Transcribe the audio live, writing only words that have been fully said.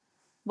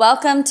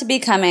Welcome to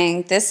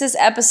Becoming. This is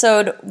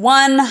episode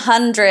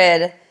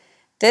 100.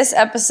 This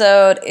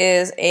episode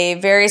is a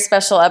very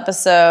special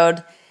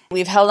episode.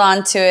 We've held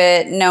on to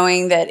it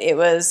knowing that it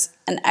was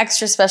an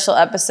extra special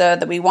episode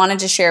that we wanted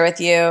to share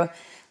with you.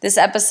 This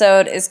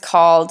episode is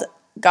called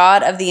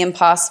God of the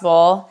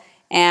Impossible,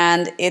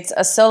 and it's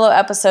a solo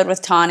episode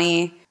with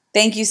Tawny.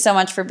 Thank you so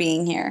much for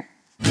being here.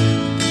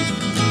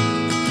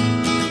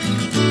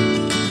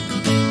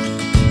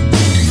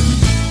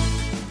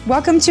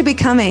 Welcome to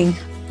Becoming.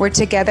 Where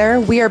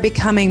together we are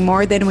becoming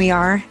more than we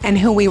are and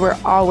who we were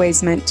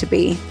always meant to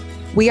be.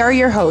 We are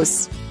your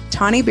hosts,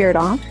 Tawny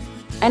Beardall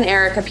and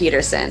Erica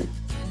Peterson.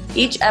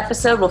 Each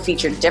episode will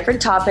feature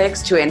different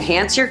topics to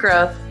enhance your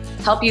growth,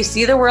 help you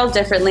see the world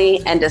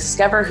differently, and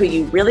discover who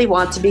you really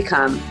want to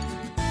become.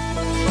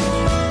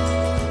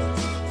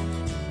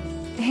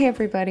 Hey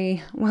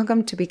everybody,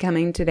 welcome to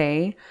Becoming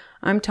today.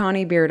 I'm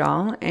Tawny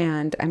Beardall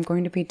and I'm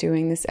going to be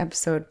doing this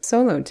episode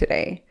solo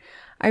today.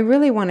 I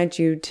really wanted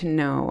you to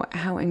know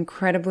how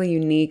incredibly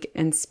unique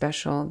and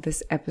special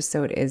this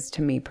episode is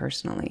to me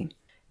personally.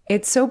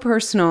 It's so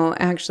personal,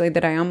 actually,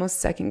 that I almost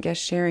second-guess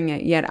sharing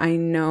it, yet I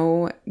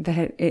know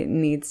that it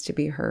needs to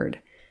be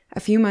heard. A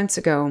few months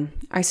ago,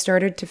 I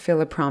started to feel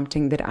a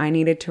prompting that I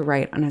needed to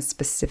write on a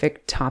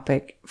specific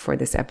topic for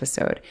this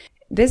episode.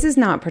 This is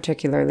not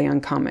particularly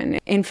uncommon.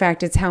 In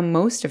fact, it's how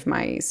most of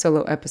my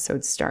solo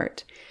episodes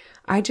start.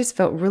 I just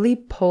felt really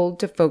pulled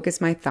to focus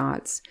my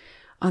thoughts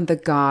on the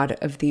God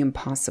of the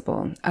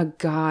impossible, a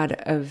God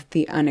of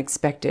the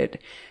unexpected,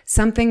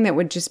 something that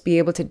would just be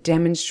able to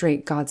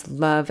demonstrate God's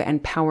love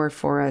and power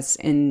for us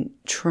in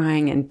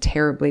trying and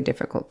terribly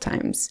difficult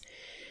times.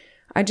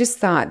 I just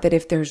thought that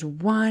if there's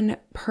one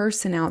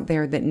person out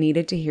there that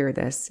needed to hear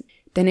this,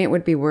 then it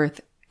would be worth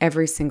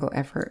every single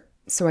effort.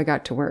 So I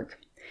got to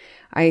work.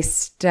 I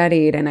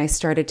studied and I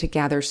started to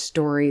gather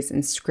stories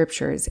and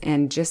scriptures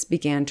and just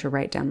began to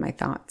write down my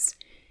thoughts.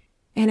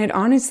 And it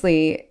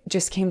honestly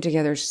just came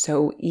together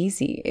so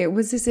easy. It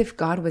was as if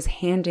God was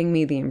handing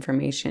me the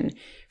information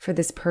for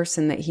this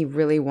person that he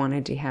really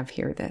wanted to have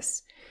hear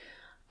this.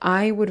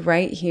 I would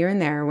write here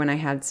and there when I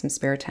had some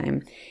spare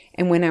time.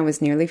 And when I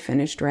was nearly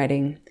finished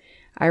writing,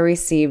 I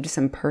received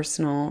some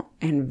personal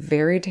and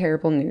very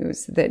terrible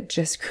news that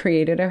just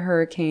created a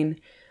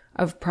hurricane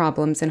of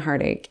problems and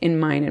heartache in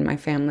mine and my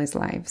family's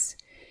lives.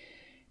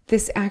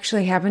 This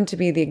actually happened to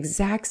be the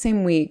exact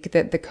same week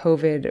that the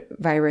COVID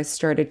virus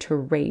started to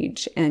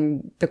rage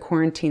and the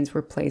quarantines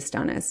were placed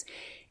on us.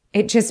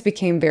 It just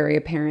became very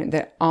apparent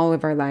that all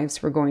of our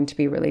lives were going to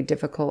be really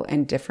difficult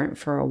and different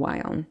for a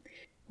while.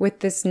 With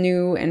this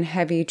new and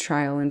heavy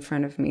trial in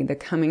front of me, the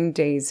coming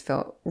days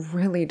felt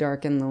really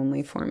dark and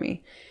lonely for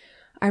me.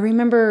 I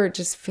remember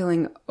just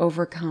feeling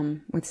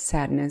overcome with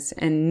sadness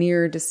and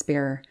near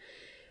despair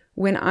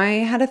when I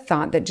had a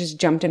thought that just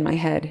jumped in my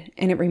head,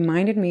 and it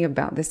reminded me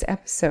about this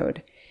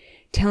episode,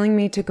 telling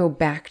me to go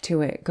back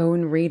to it, go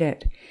and read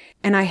it.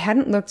 And I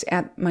hadn't looked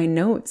at my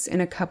notes in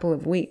a couple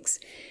of weeks.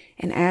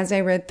 And as I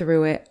read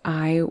through it,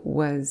 I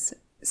was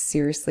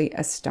seriously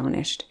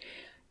astonished.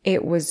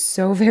 It was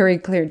so very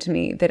clear to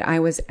me that I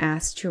was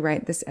asked to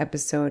write this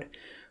episode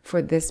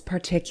for this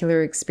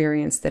particular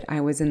experience that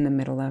I was in the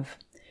middle of.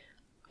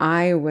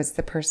 I was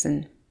the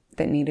person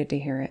that needed to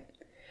hear it.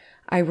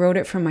 I wrote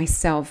it for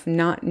myself,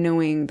 not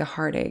knowing the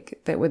heartache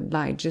that would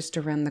lie just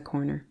around the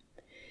corner.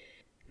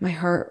 My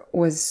heart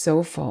was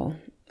so full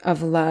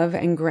of love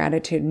and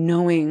gratitude,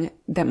 knowing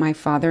that my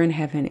Father in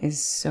heaven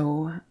is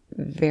so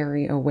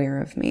very aware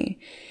of me.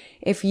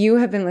 If you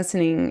have been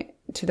listening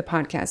to the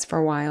podcast for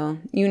a while,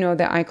 you know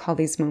that I call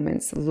these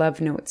moments love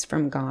notes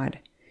from God.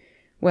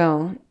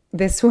 Well,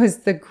 this was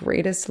the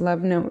greatest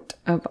love note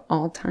of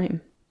all time.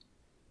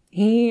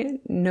 He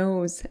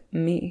knows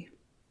me.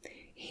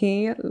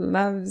 He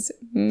loves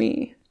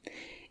me,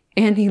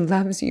 and he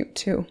loves you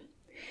too.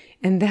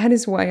 And that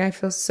is why I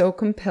feel so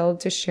compelled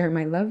to share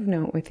my love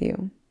note with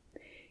you.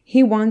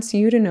 He wants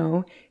you to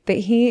know that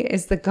he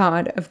is the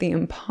God of the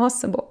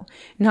impossible,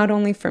 not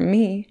only for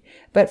me,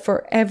 but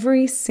for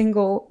every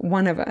single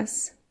one of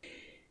us.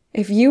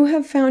 If you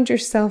have found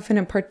yourself in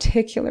a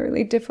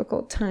particularly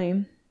difficult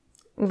time,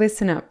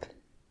 listen up.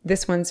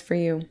 This one's for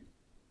you.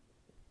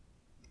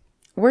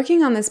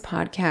 Working on this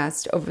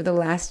podcast over the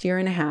last year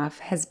and a half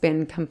has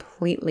been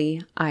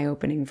completely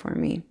eye-opening for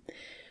me.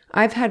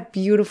 I've had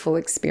beautiful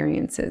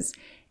experiences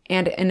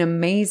and an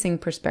amazing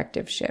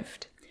perspective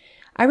shift.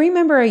 I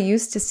remember I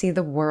used to see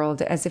the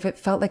world as if it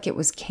felt like it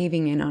was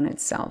caving in on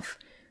itself.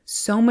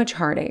 So much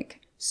heartache,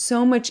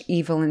 so much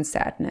evil and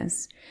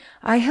sadness.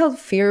 I held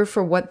fear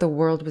for what the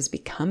world was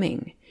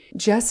becoming,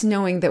 just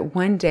knowing that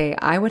one day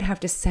I would have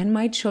to send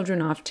my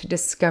children off to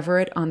discover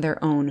it on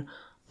their own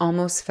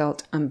almost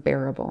felt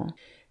unbearable.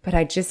 But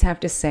I just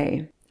have to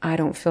say, I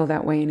don't feel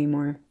that way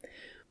anymore.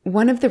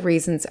 One of the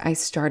reasons I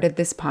started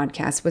this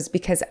podcast was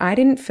because I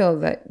didn't feel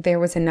that there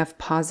was enough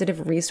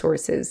positive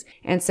resources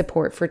and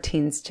support for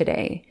teens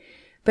today.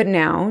 But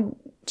now,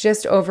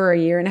 just over a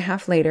year and a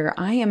half later,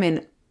 I am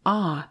in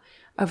awe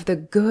of the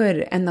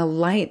good and the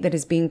light that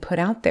is being put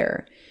out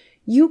there.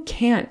 You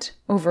can't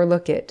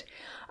overlook it.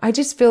 I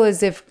just feel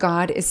as if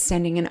God is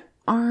sending an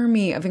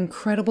army of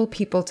incredible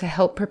people to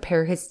help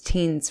prepare his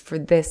teens for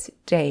this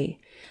day.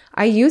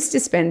 I used to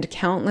spend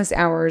countless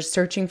hours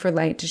searching for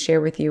light to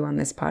share with you on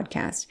this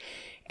podcast.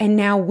 And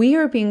now we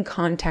are being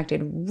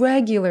contacted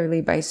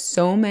regularly by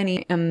so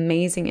many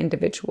amazing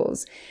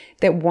individuals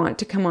that want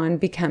to come on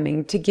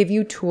Becoming to give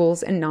you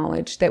tools and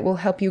knowledge that will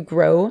help you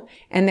grow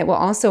and that will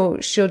also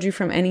shield you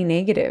from any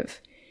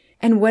negative.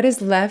 And what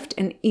has left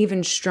an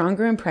even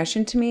stronger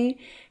impression to me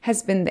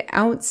has been the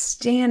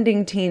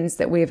outstanding teens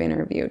that we have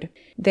interviewed.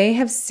 They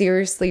have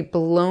seriously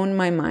blown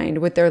my mind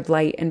with their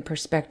light and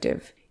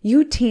perspective.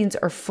 You teens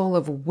are full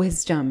of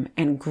wisdom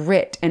and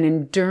grit and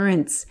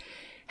endurance.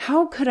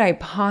 How could I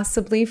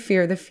possibly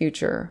fear the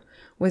future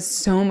with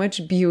so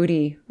much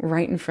beauty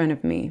right in front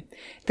of me?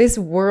 This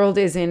world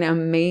is in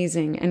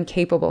amazing and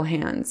capable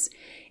hands.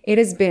 It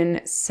has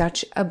been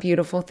such a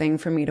beautiful thing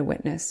for me to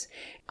witness.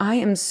 I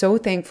am so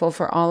thankful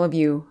for all of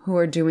you who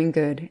are doing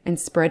good and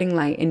spreading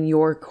light in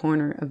your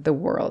corner of the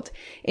world,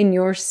 in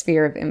your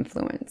sphere of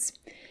influence.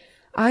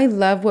 I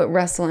love what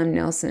Russell M.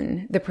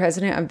 Nelson, the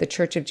president of the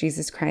Church of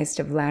Jesus Christ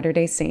of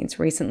Latter-day Saints,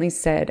 recently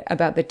said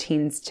about the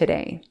teens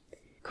today.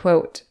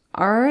 Quote,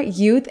 "Our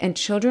youth and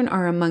children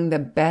are among the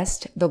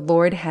best the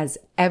Lord has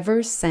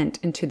ever sent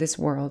into this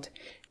world.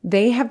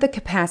 They have the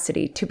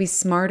capacity to be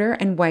smarter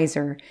and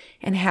wiser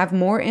and have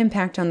more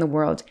impact on the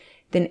world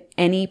than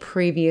any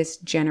previous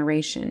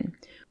generation.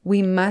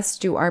 We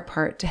must do our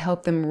part to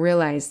help them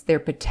realize their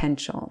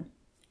potential."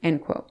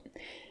 End quote.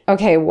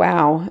 Okay,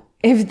 wow.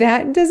 If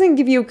that doesn't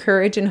give you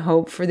courage and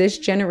hope for this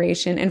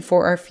generation and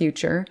for our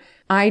future,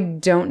 I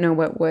don't know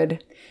what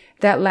would.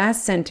 That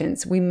last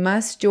sentence, "we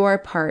must do our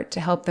part to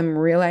help them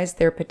realize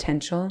their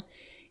potential,"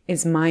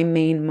 is my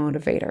main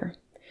motivator.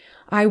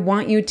 I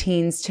want you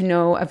teens to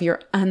know of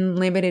your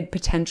unlimited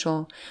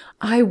potential.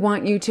 I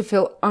want you to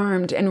feel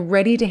armed and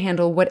ready to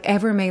handle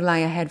whatever may lie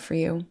ahead for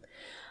you.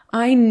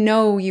 I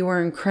know you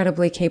are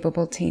incredibly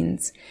capable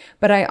teens,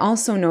 but I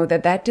also know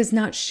that that does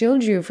not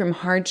shield you from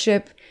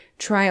hardship,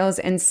 trials,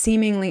 and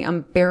seemingly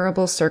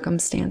unbearable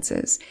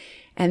circumstances.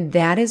 And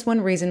that is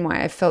one reason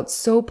why I felt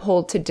so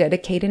pulled to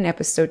dedicate an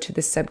episode to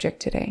this subject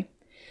today.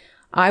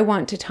 I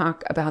want to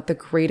talk about the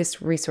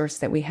greatest resource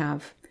that we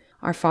have,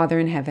 our Father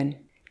in heaven,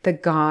 the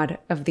God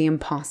of the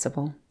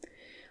impossible.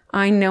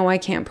 I know I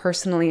can't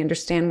personally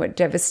understand what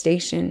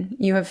devastation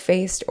you have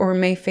faced or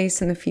may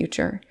face in the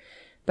future,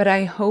 but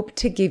I hope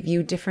to give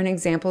you different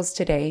examples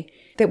today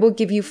that will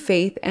give you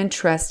faith and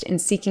trust in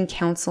seeking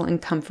counsel and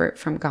comfort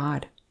from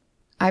God.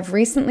 I've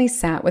recently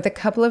sat with a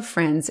couple of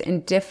friends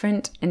in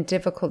different and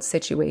difficult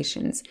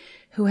situations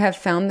who have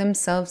found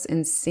themselves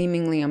in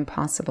seemingly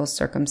impossible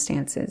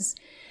circumstances.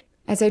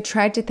 As I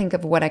tried to think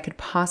of what I could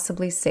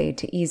possibly say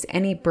to ease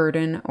any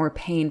burden or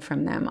pain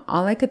from them,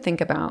 all I could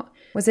think about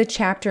was a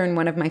chapter in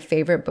one of my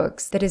favorite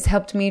books that has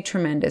helped me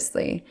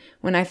tremendously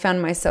when I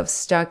found myself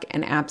stuck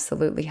and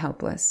absolutely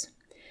helpless.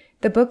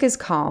 The book is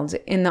called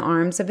In the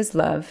Arms of His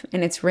Love,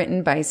 and it's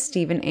written by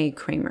Stephen A.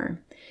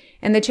 Kramer.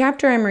 And the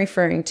chapter I'm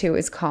referring to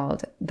is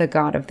called The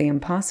God of the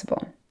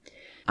Impossible.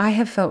 I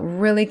have felt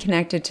really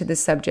connected to this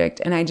subject,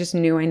 and I just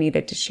knew I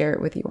needed to share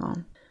it with you all.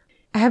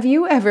 Have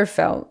you ever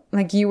felt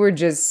like you were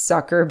just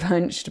sucker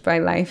punched by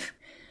life?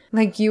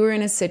 Like you were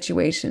in a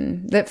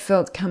situation that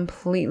felt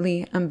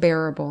completely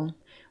unbearable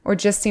or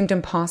just seemed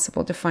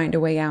impossible to find a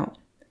way out?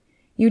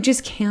 You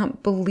just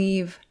can't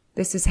believe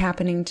this is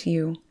happening to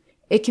you.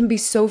 It can be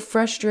so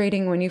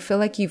frustrating when you feel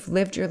like you've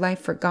lived your life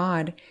for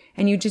God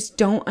and you just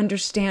don't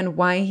understand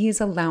why He's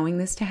allowing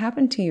this to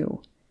happen to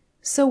you.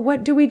 So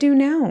what do we do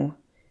now?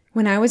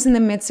 When I was in the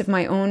midst of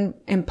my own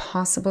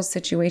impossible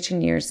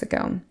situation years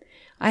ago,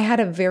 I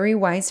had a very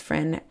wise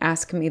friend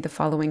ask me the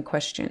following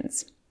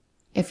questions.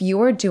 If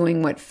you are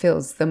doing what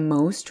feels the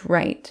most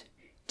right,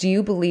 do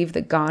you believe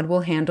that God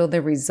will handle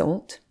the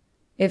result?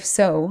 If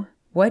so,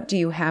 what do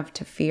you have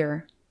to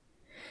fear?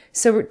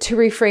 So to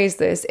rephrase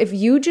this, if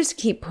you just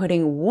keep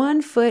putting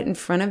one foot in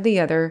front of the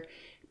other,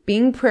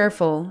 being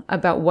prayerful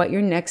about what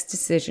your next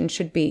decision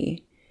should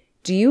be,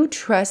 do you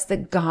trust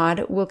that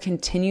God will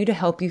continue to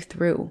help you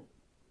through?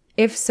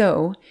 If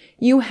so,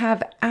 you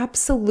have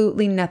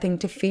absolutely nothing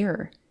to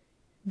fear.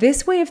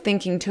 This way of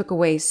thinking took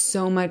away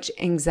so much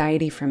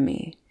anxiety from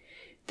me.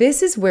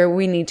 This is where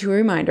we need to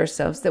remind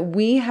ourselves that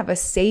we have a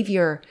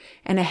Savior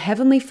and a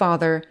Heavenly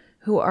Father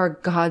who are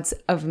gods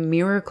of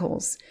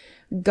miracles,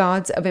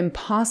 gods of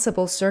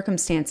impossible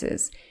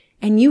circumstances,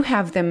 and you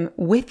have them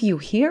with you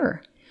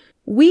here.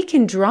 We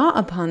can draw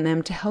upon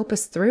them to help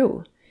us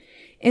through.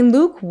 In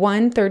Luke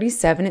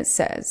 1:37 it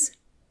says,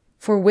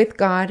 "For with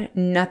God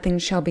nothing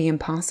shall be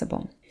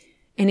impossible."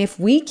 And if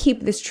we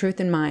keep this truth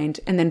in mind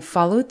and then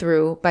follow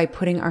through by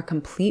putting our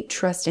complete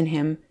trust in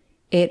Him,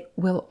 it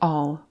will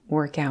all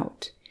work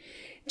out.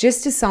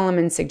 Just as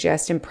Solomon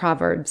suggests in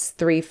Proverbs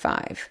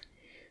 3:5,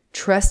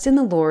 "Trust in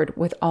the Lord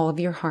with all of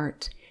your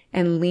heart,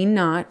 and lean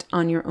not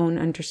on your own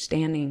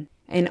understanding.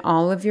 In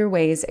all of your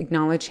ways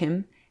acknowledge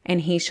Him,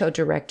 and He shall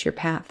direct your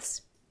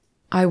paths."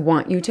 I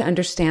want you to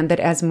understand that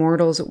as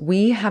mortals,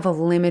 we have a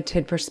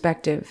limited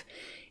perspective.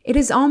 It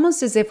is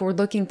almost as if we're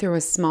looking through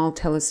a small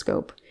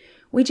telescope.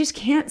 We just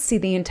can't see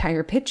the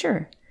entire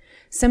picture.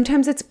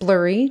 Sometimes it's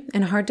blurry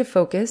and hard to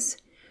focus.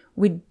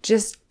 We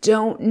just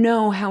don't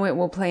know how it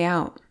will play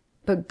out.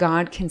 But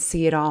God can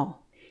see it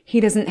all. He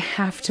doesn't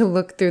have to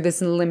look through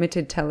this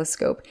limited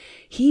telescope.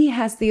 He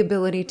has the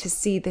ability to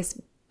see this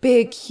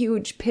big,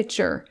 huge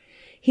picture.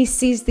 He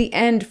sees the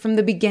end from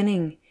the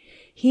beginning.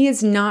 He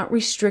is not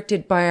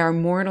restricted by our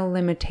mortal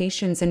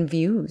limitations and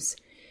views.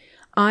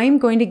 I'm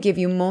going to give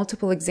you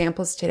multiple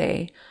examples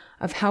today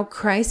of how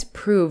Christ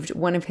proved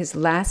one of his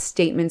last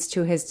statements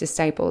to his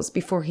disciples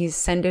before he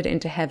ascended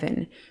into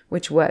heaven,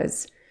 which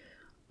was,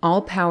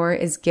 "All power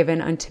is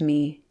given unto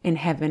me in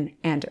heaven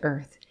and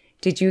earth."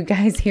 Did you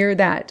guys hear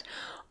that?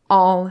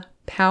 All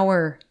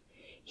power.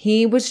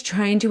 He was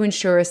trying to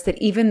ensure us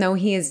that even though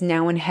he is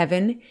now in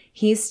heaven,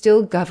 he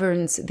still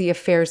governs the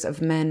affairs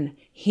of men.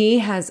 He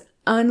has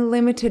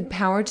unlimited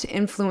power to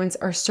influence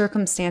our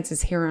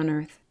circumstances here on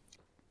earth.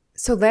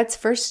 So let's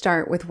first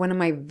start with one of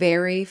my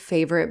very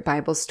favorite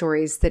Bible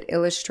stories that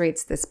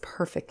illustrates this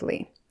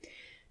perfectly.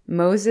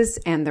 Moses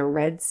and the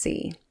Red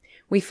Sea.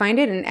 We find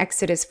it in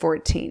Exodus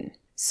 14.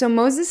 So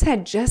Moses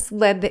had just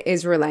led the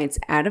Israelites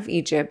out of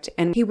Egypt,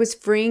 and he was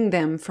freeing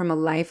them from a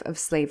life of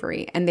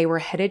slavery, and they were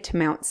headed to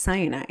Mount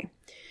Sinai.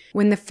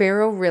 When the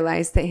Pharaoh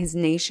realized that his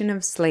nation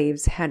of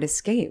slaves had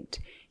escaped,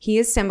 he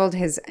assembled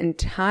his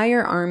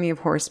entire army of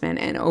horsemen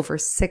and over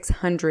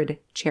 600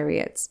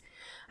 chariots.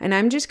 And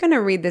I'm just going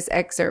to read this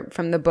excerpt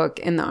from the book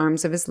In the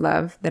Arms of His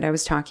Love that I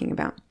was talking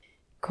about.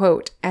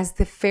 Quote, "As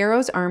the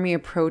Pharaoh's army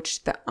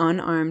approached the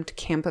unarmed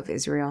camp of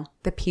Israel,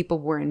 the people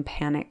were in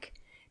panic.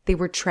 They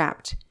were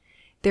trapped.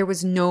 There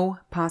was no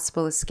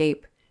possible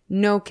escape,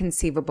 no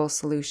conceivable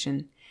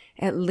solution,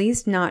 at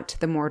least not to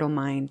the mortal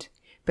mind.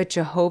 But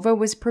Jehovah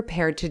was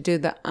prepared to do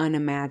the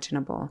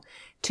unimaginable,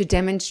 to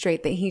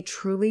demonstrate that he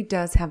truly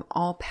does have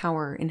all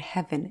power in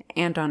heaven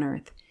and on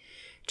earth.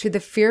 To the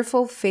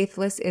fearful,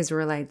 faithless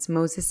Israelites,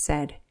 Moses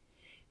said,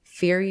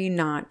 'Fear ye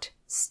not,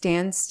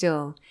 stand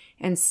still,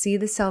 and see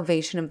the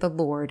salvation of the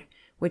Lord,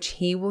 which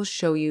he will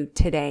show you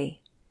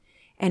today.'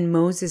 And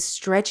Moses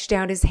stretched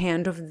out his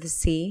hand over the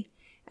sea,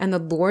 and the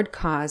Lord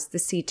caused the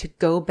sea to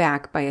go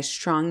back by a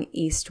strong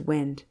east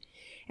wind.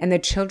 And the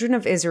children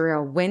of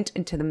Israel went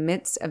into the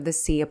midst of the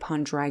sea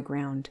upon dry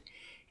ground,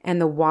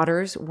 and the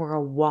waters were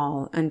a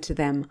wall unto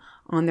them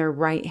on their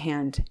right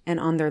hand and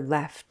on their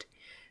left.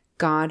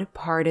 God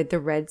parted the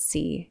Red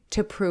Sea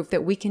to prove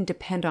that we can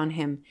depend on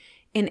him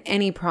in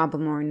any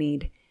problem or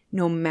need,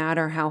 no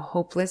matter how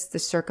hopeless the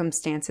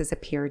circumstances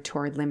appear to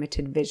our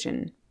limited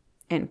vision."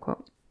 End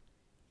quote.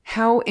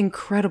 How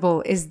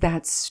incredible is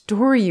that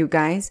story, you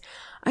guys?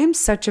 I'm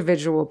such a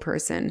visual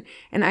person,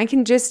 and I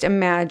can just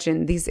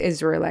imagine these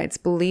Israelites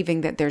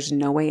believing that there's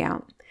no way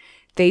out.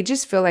 They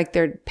just feel like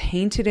they're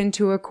painted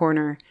into a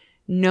corner,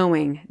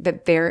 knowing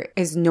that there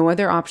is no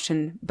other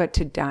option but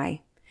to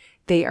die.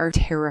 They are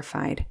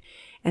terrified.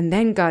 And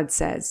then God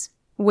says,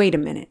 "Wait a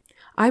minute.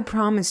 I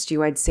promised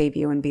you I'd save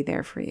you and be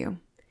there for you."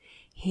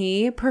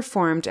 He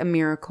performed a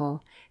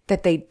miracle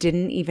that they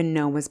didn't even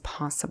know was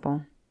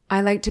possible.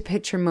 I like to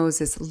picture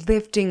Moses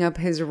lifting up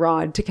his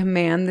rod to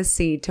command the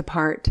sea to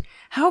part.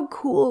 How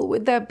cool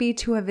would that be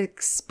to have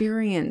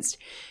experienced?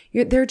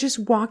 They're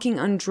just walking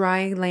on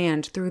dry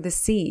land through the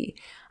sea.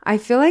 I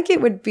feel like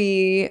it would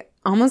be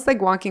almost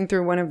like walking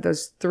through one of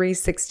those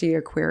 360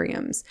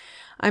 aquariums.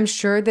 I'm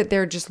sure that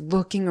they're just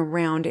looking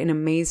around in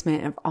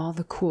amazement of all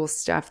the cool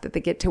stuff that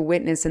they get to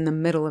witness in the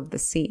middle of the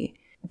sea.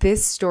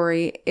 This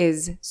story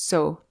is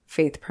so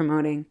faith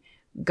promoting.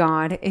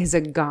 God is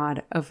a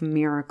God of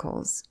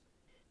miracles.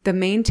 The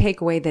main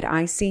takeaway that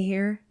I see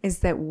here is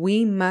that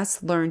we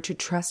must learn to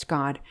trust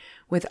God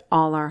with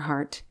all our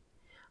heart.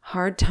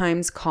 Hard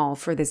times call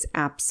for this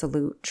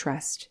absolute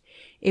trust.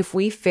 If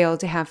we fail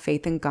to have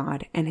faith in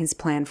God and his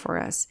plan for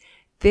us,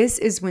 this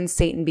is when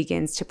Satan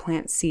begins to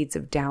plant seeds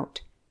of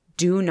doubt.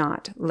 Do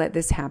not let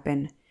this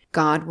happen.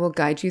 God will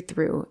guide you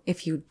through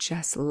if you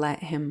just let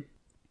him.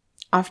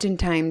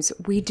 Oftentimes,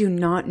 we do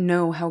not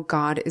know how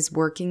God is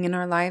working in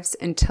our lives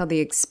until the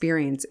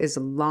experience is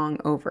long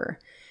over.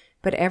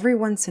 But every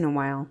once in a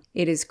while,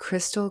 it is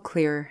crystal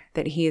clear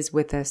that he is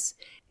with us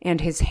and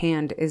his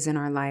hand is in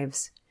our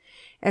lives.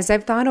 As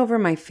I've thought over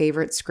my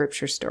favorite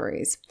scripture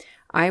stories,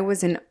 I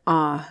was in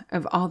awe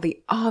of all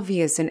the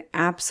obvious and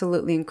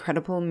absolutely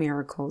incredible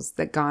miracles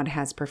that God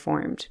has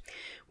performed.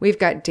 We've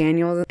got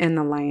Daniel and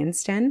the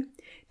lion's den,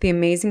 the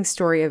amazing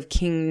story of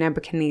King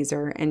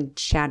Nebuchadnezzar and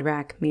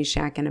Shadrach,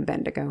 Meshach, and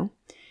Abednego,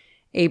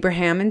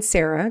 Abraham and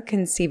Sarah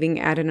conceiving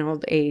at an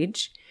old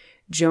age,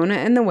 Jonah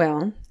and the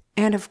whale,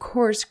 and of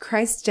course,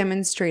 Christ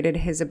demonstrated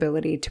his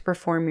ability to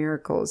perform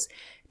miracles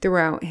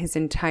throughout his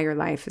entire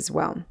life as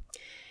well.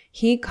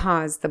 He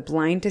caused the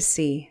blind to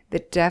see, the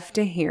deaf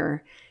to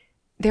hear.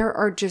 There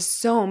are just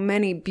so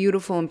many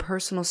beautiful and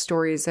personal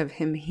stories of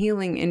him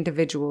healing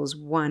individuals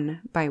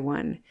one by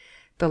one,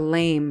 the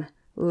lame,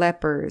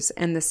 lepers,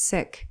 and the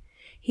sick.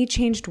 He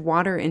changed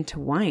water into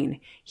wine.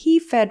 He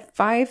fed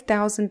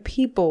 5,000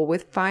 people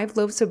with 5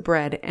 loaves of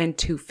bread and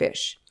 2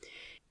 fish.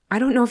 I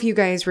don't know if you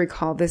guys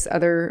recall this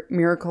other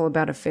miracle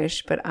about a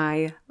fish, but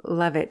I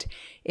love it.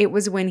 It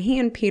was when he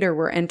and Peter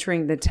were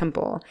entering the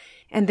temple,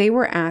 and they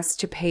were asked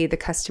to pay the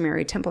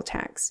customary temple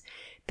tax.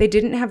 They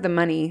didn't have the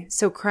money,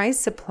 so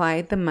Christ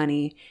supplied the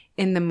money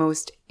in the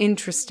most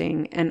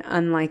interesting and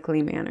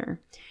unlikely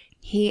manner.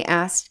 He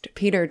asked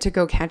Peter to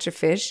go catch a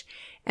fish,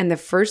 and the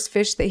first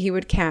fish that he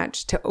would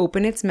catch to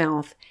open its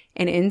mouth,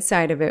 and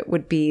inside of it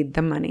would be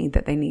the money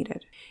that they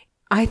needed.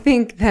 I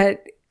think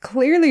that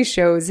clearly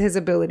shows his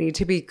ability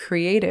to be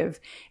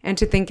creative and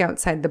to think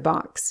outside the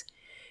box.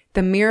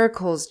 The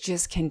miracles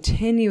just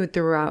continued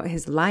throughout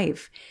his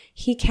life.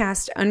 He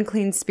cast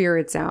unclean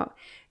spirits out.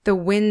 The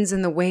winds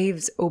and the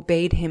waves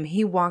obeyed him.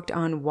 He walked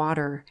on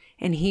water,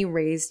 and he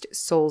raised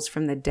souls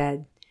from the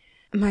dead.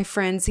 My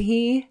friends,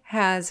 he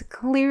has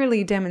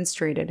clearly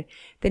demonstrated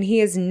that he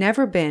has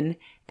never been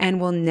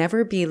and will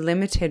never be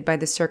limited by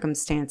the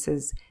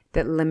circumstances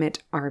that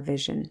limit our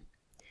vision.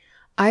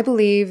 I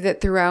believe that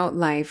throughout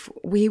life,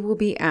 we will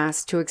be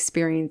asked to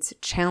experience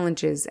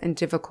challenges and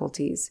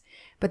difficulties,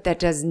 but that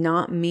does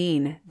not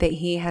mean that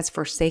he has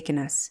forsaken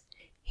us.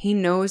 He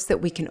knows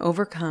that we can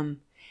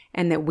overcome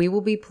and that we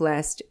will be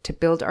blessed to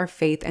build our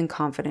faith and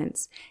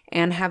confidence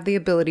and have the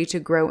ability to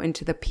grow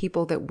into the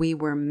people that we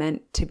were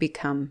meant to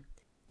become.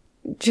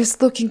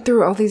 Just looking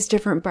through all these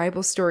different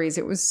Bible stories,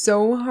 it was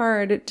so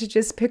hard to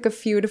just pick a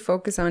few to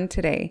focus on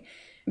today.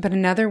 But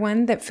another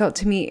one that felt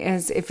to me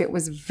as if it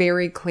was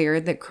very clear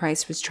that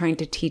Christ was trying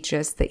to teach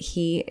us that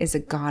he is a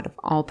God of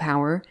all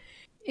power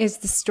is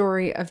the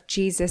story of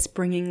Jesus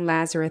bringing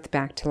Lazarus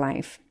back to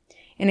life.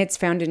 And it's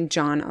found in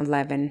John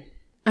 11.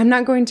 I'm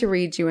not going to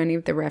read you any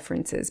of the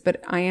references,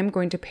 but I am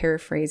going to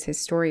paraphrase his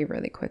story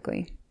really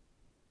quickly.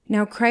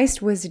 Now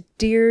Christ was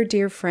dear,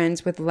 dear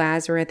friends with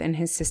Lazarus and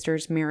his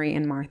sisters Mary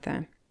and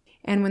Martha.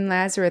 And when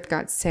Lazarus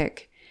got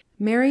sick,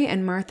 Mary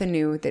and Martha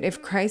knew that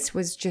if Christ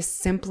was just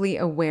simply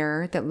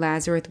aware that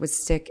Lazarus was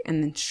sick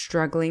and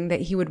struggling,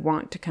 that he would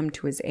want to come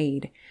to his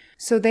aid.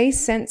 So they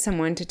sent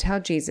someone to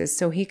tell Jesus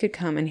so he could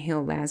come and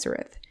heal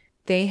Lazarus.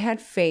 They had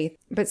faith,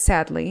 but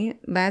sadly,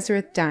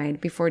 Lazarus died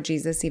before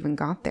Jesus even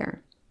got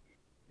there.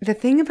 The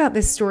thing about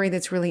this story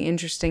that's really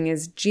interesting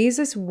is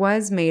Jesus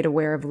was made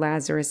aware of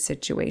Lazarus'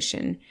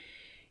 situation,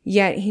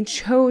 yet he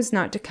chose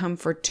not to come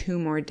for 2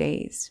 more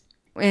days.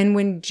 And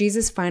when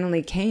Jesus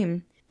finally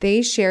came,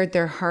 they shared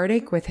their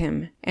heartache with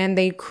him, and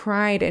they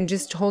cried and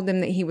just told him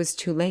that he was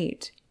too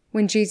late.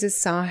 When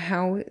Jesus saw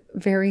how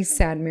very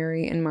sad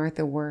Mary and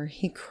Martha were,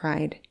 he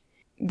cried.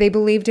 They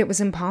believed it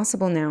was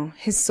impossible now.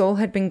 His soul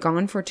had been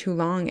gone for too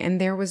long, and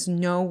there was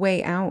no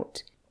way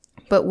out.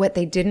 But what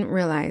they didn't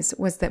realize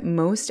was that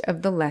most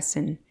of the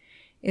lesson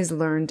is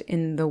learned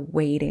in the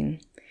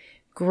waiting.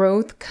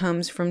 Growth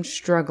comes from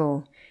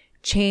struggle.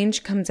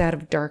 Change comes out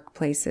of dark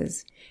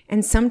places.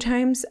 And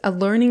sometimes a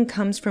learning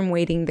comes from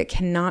waiting that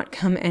cannot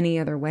come any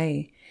other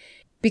way.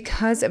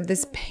 Because of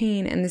this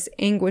pain and this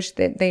anguish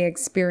that they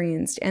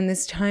experienced and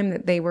this time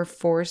that they were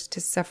forced to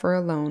suffer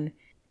alone,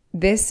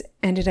 this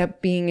ended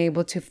up being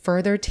able to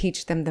further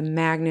teach them the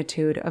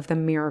magnitude of the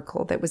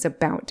miracle that was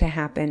about to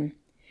happen.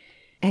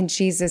 And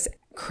Jesus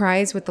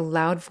cries with a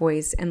loud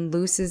voice and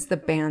looses the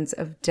bands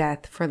of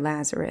death for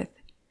Lazarus.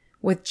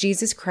 With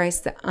Jesus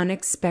Christ, the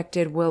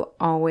unexpected will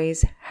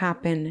always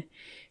happen.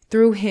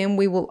 Through him,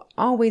 we will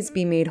always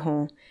be made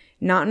whole,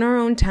 not in our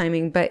own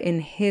timing, but in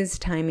his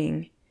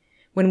timing.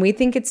 When we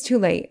think it's too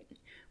late,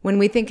 when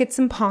we think it's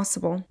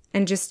impossible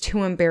and just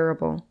too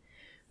unbearable,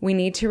 we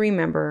need to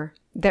remember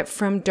that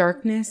from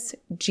darkness,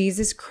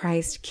 Jesus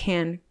Christ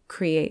can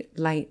create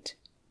light.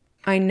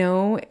 I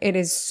know it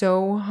is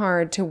so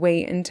hard to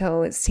wait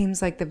until it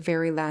seems like the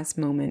very last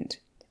moment,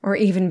 or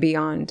even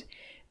beyond,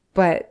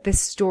 but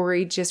this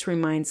story just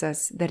reminds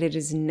us that it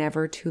is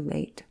never too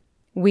late.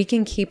 We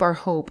can keep our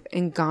hope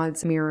in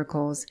God's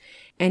miracles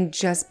and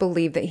just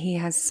believe that he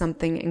has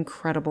something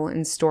incredible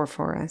in store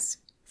for us.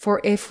 For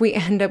if we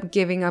end up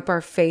giving up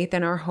our faith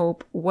and our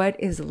hope, what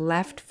is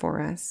left for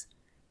us?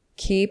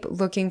 Keep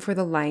looking for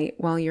the light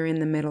while you're in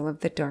the middle of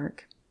the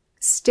dark.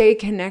 Stay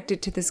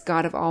connected to this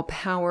God of all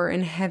power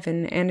in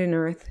heaven and in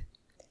earth,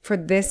 for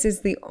this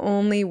is the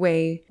only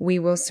way we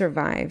will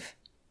survive.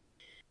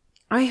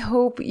 I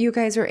hope you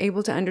guys are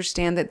able to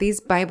understand that these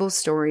Bible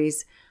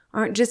stories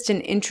aren't just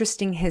an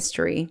interesting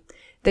history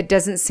that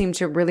doesn't seem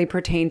to really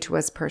pertain to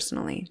us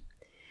personally.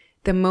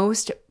 The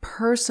most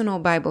personal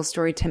Bible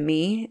story to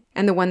me,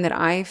 and the one that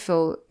I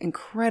feel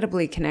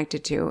incredibly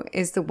connected to,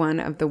 is the one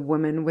of the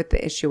woman with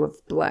the issue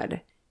of blood.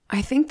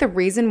 I think the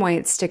reason why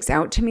it sticks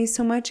out to me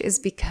so much is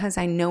because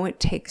I know it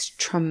takes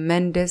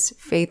tremendous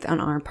faith on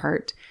our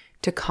part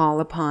to call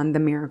upon the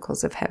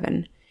miracles of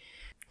heaven.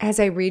 As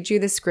I read you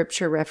the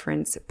scripture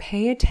reference,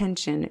 pay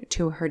attention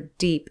to her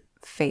deep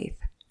faith.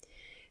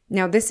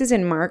 Now this is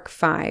in Mark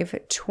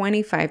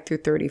 5:25 through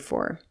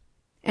 34.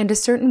 And a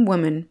certain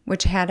woman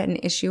which had an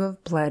issue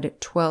of blood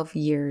 12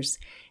 years,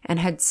 and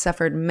had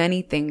suffered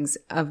many things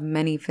of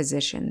many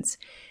physicians,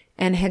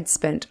 and had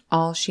spent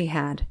all she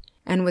had,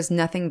 and was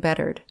nothing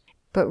bettered,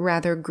 but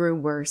rather grew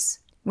worse,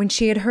 when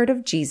she had heard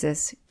of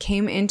Jesus,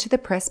 came into the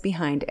press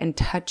behind and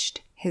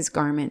touched his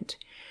garment.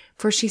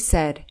 For she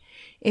said,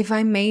 "If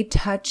I may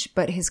touch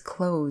but his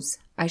clothes,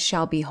 I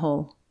shall be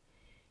whole."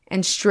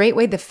 And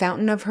straightway the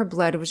fountain of her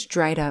blood was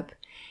dried up,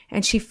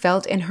 and she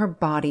felt in her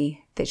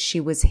body that she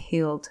was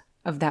healed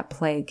of that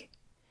plague.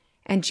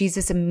 And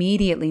Jesus,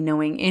 immediately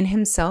knowing in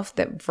himself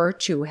that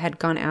virtue had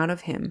gone out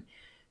of him,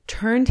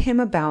 turned him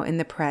about in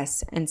the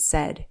press and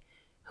said,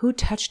 "Who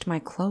touched my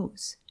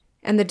clothes?"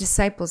 And the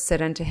disciples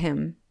said unto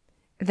him,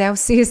 "Thou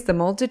seest the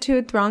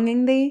multitude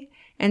thronging thee,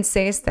 and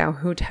sayest thou,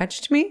 Who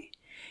touched me?"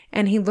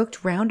 And he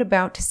looked round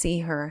about to see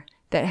her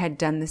that had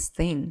done this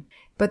thing.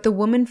 But the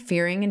woman,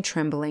 fearing and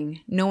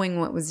trembling, knowing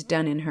what was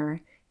done in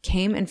her,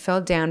 came and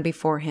fell down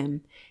before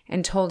him,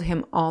 and told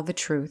him all the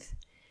truth.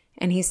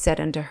 And he said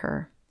unto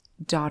her,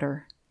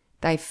 "Daughter,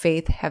 thy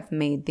faith hath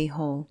made thee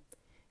whole.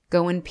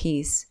 Go in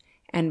peace,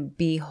 and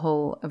be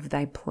whole of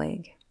thy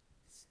plague."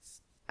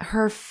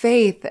 Her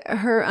faith,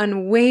 her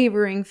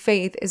unwavering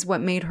faith, is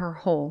what made her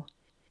whole.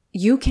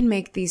 You can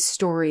make these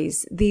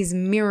stories, these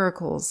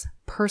miracles,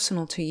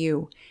 personal to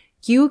you.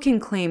 You can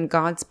claim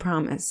God's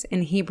promise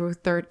in Hebrews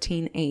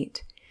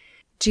 13:8.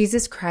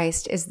 Jesus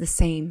Christ is the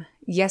same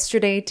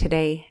yesterday,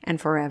 today, and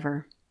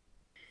forever.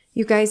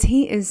 You guys,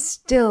 he is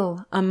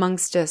still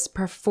amongst us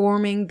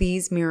performing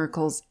these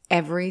miracles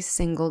every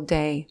single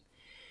day.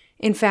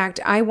 In fact,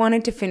 I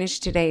wanted to finish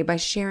today by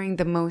sharing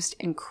the most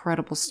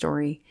incredible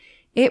story.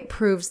 It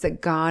proves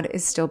that God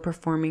is still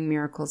performing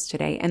miracles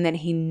today and that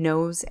he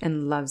knows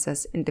and loves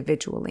us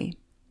individually.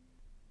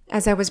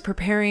 As I was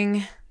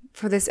preparing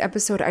for this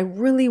episode, I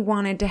really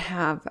wanted to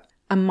have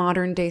a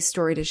modern day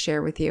story to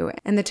share with you,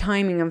 and the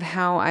timing of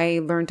how I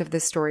learned of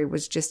this story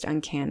was just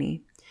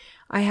uncanny.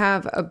 I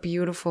have a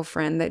beautiful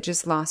friend that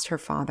just lost her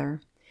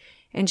father,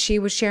 and she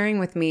was sharing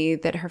with me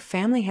that her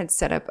family had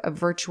set up a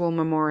virtual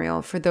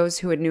memorial for those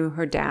who had knew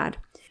her dad,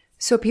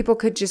 so people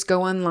could just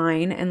go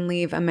online and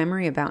leave a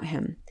memory about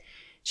him.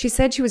 She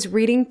said she was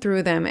reading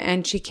through them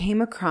and she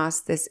came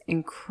across this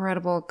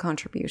incredible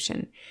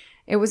contribution.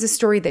 It was a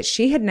story that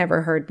she had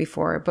never heard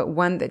before, but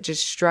one that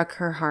just struck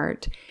her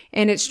heart,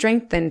 and it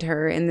strengthened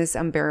her in this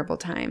unbearable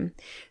time.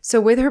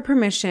 So with her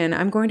permission,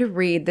 I'm going to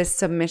read this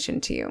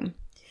submission to you.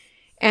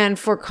 And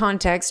for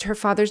context, her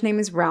father's name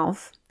is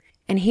Ralph,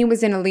 and he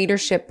was in a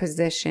leadership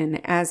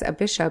position as a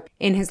bishop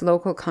in his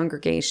local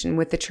congregation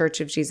with the Church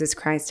of Jesus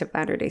Christ of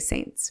Latter-day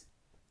Saints.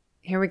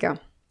 Here we go.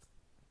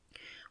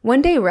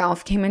 One day,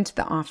 Ralph came into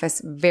the office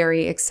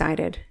very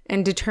excited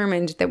and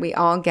determined that we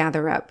all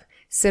gather up,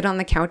 sit on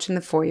the couch in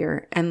the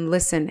foyer, and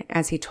listen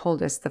as he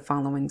told us the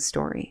following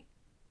story.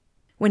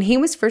 When he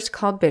was first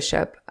called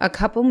bishop, a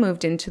couple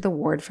moved into the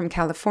ward from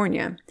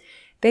California.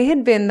 They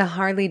had been the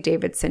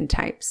Harley-Davidson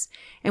types,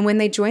 and when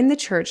they joined the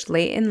church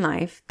late in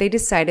life, they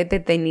decided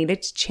that they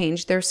needed to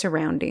change their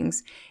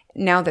surroundings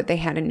now that they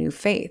had a new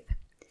faith.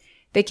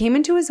 They came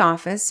into his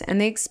office and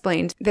they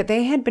explained that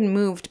they had been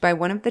moved by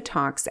one of the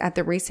talks at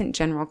the recent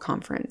general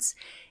conference,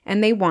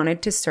 and they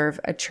wanted to serve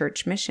a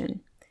church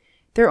mission.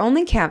 Their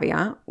only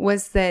caveat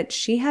was that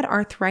she had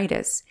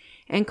arthritis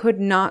and could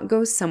not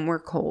go somewhere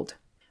cold.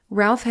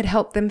 Ralph had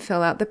helped them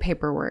fill out the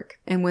paperwork,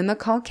 and when the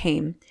call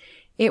came,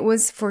 it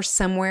was for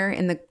somewhere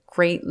in the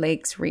Great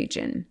Lakes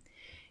region.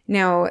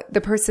 Now,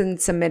 the person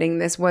submitting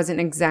this wasn't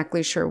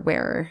exactly sure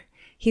where.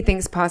 He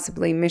thinks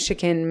possibly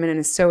Michigan,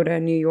 Minnesota,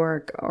 New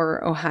York,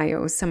 or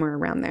Ohio, somewhere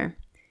around there.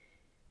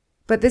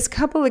 But this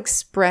couple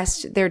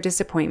expressed their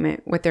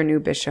disappointment with their new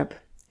bishop,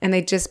 and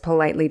they just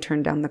politely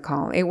turned down the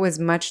call. It was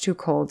much too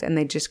cold, and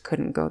they just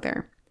couldn't go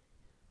there.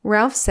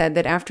 Ralph said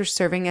that after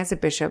serving as a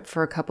bishop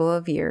for a couple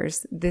of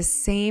years, this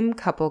same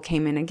couple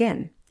came in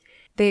again.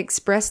 They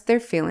expressed their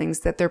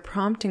feelings that their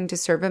prompting to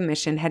serve a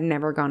mission had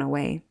never gone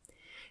away.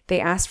 They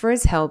asked for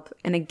his help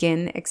and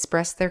again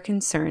expressed their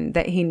concern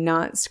that he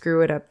not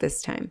screw it up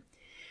this time.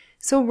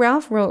 So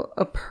Ralph wrote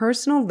a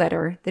personal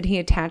letter that he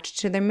attached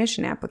to their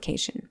mission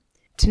application.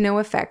 To no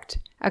effect,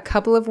 a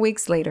couple of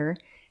weeks later,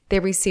 they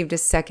received a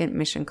second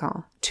mission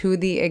call to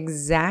the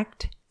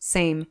exact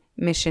same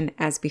mission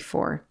as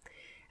before,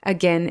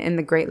 again in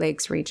the Great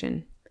Lakes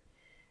region.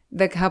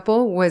 The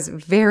couple was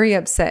very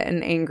upset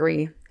and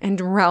angry, and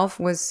Ralph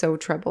was so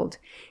troubled.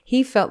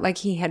 He felt like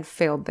he had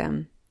failed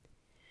them.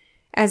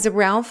 As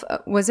Ralph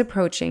was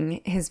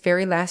approaching his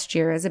very last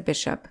year as a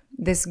bishop,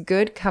 this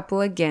good couple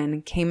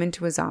again came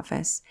into his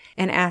office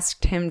and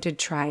asked him to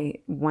try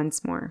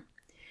once more.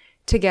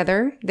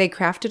 Together, they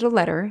crafted a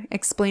letter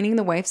explaining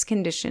the wife's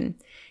condition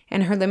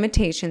and her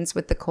limitations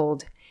with the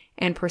cold,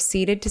 and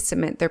proceeded to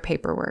submit their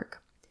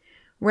paperwork.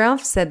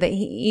 Ralph said that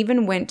he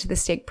even went to the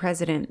stake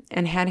president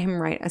and had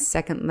him write a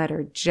second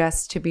letter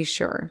just to be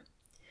sure.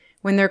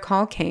 When their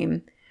call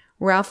came,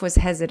 Ralph was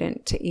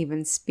hesitant to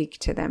even speak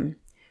to them.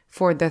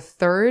 For the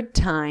third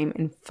time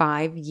in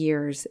 5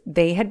 years,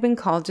 they had been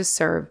called to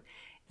serve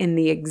in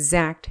the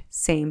exact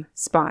same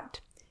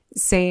spot,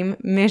 same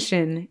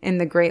mission in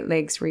the Great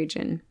Lakes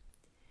region.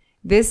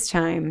 This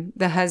time,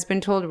 the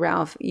husband told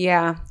Ralph,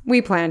 "Yeah,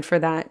 we planned for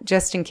that,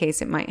 just in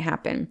case it might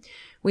happen.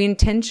 We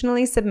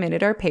intentionally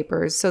submitted our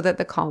papers so that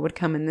the call would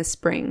come in the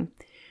spring.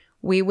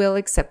 We will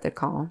accept the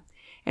call,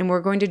 and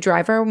we're going to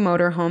drive our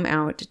motorhome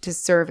out to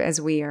serve as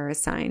we are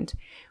assigned.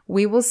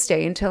 We will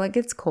stay until it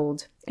gets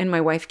cold and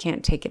my wife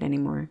can't take it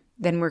anymore.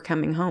 Then we're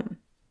coming home.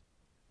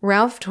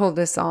 Ralph told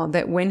us all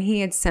that when he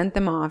had sent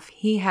them off,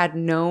 he had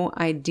no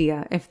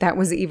idea if that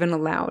was even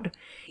allowed.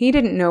 He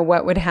didn't know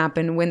what would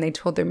happen when they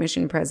told their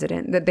mission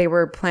president that they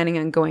were planning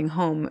on going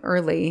home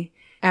early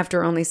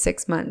after only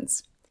 6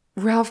 months.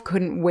 Ralph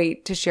couldn't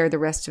wait to share the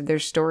rest of their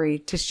story,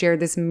 to share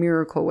this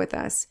miracle with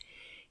us.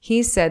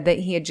 He said that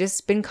he had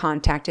just been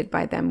contacted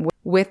by them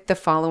with the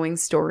following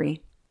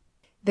story.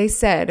 They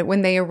said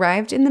when they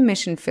arrived in the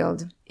mission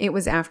field, it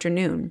was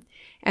afternoon,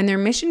 and their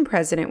mission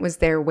president was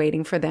there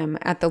waiting for them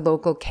at the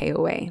local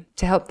KOA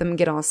to help them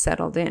get all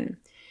settled in.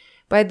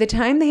 By the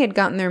time they had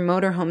gotten their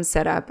motorhome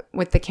set up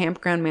with the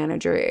campground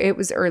manager, it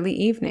was early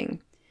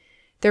evening.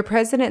 Their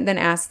president then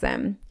asked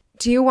them,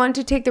 "Do you want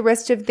to take the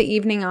rest of the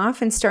evening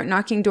off and start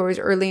knocking doors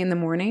early in the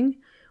morning?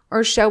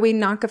 Or shall we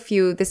knock a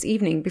few this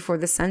evening before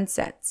the sun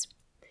sets?"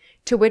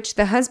 To which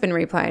the husband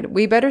replied,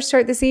 "We better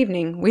start this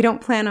evening. We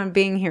don't plan on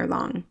being here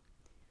long."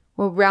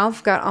 Well,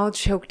 Ralph got all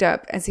choked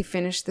up as he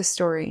finished the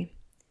story.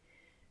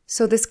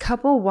 So this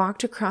couple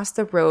walked across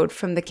the road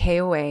from the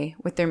KOA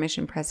with their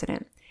mission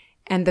president,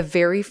 and the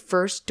very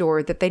first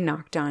door that they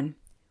knocked on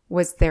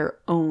was their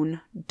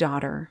own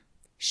daughter.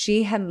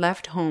 She had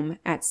left home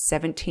at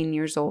 17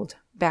 years old,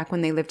 back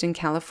when they lived in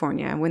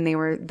California, when they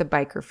were the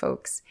biker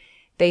folks.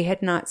 They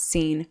had not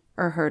seen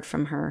or heard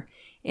from her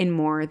in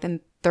more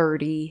than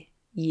 30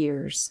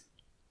 years.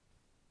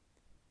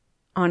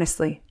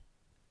 Honestly,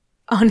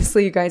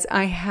 you guys,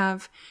 I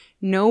have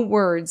no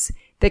words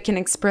that can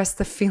express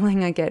the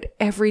feeling I get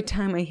every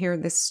time I hear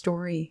this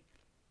story.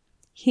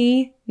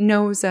 He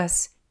knows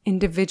us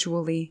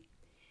individually.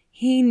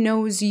 He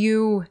knows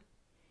you.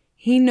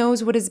 He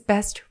knows what is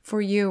best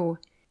for you.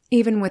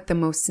 Even with the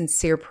most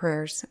sincere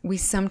prayers, we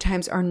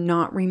sometimes are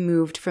not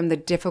removed from the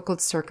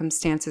difficult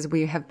circumstances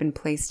we have been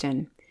placed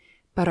in,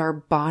 but our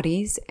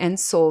bodies and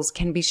souls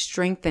can be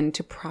strengthened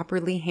to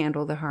properly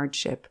handle the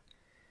hardship.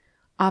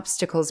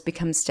 Obstacles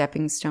become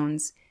stepping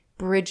stones.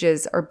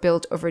 Bridges are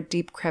built over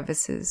deep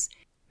crevices.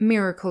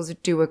 Miracles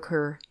do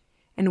occur,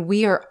 and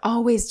we are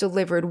always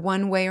delivered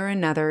one way or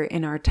another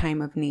in our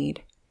time of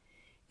need.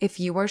 If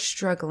you are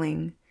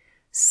struggling,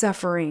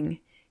 suffering,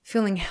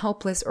 feeling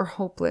helpless or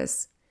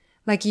hopeless,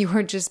 like you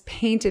are just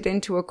painted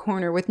into a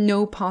corner with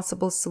no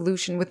possible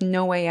solution, with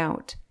no way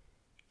out,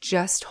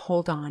 just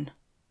hold on.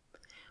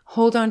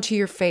 Hold on to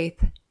your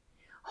faith.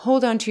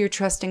 Hold on to your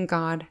trust in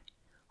God.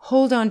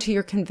 Hold on to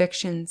your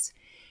convictions.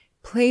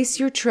 Place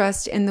your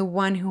trust in the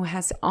one who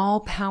has all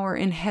power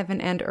in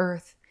heaven and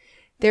earth.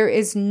 There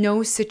is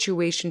no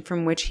situation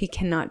from which he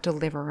cannot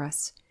deliver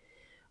us.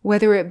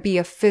 Whether it be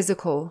a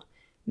physical,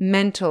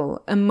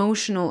 mental,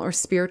 emotional, or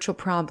spiritual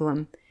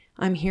problem,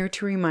 I'm here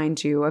to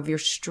remind you of your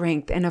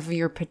strength and of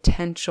your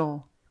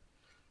potential.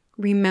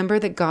 Remember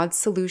that God's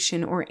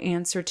solution or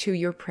answer to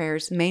your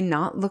prayers may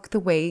not look the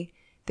way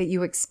that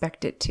you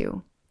expect it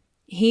to.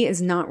 He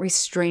is not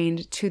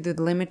restrained to the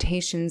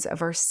limitations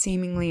of our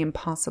seemingly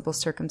impossible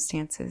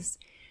circumstances.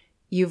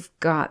 You've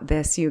got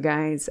this, you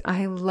guys.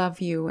 I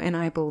love you and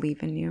I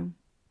believe in you.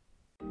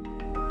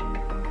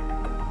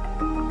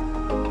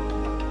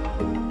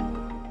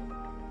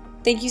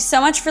 Thank you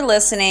so much for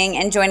listening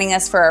and joining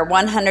us for our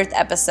 100th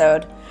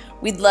episode.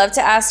 We'd love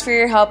to ask for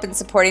your help in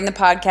supporting the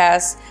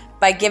podcast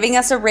by giving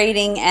us a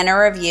rating and a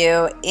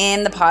review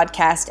in the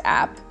podcast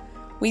app.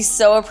 We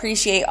so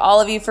appreciate all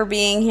of you for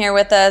being here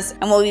with us,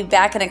 and we'll be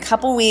back in a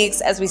couple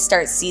weeks as we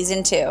start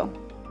season 2.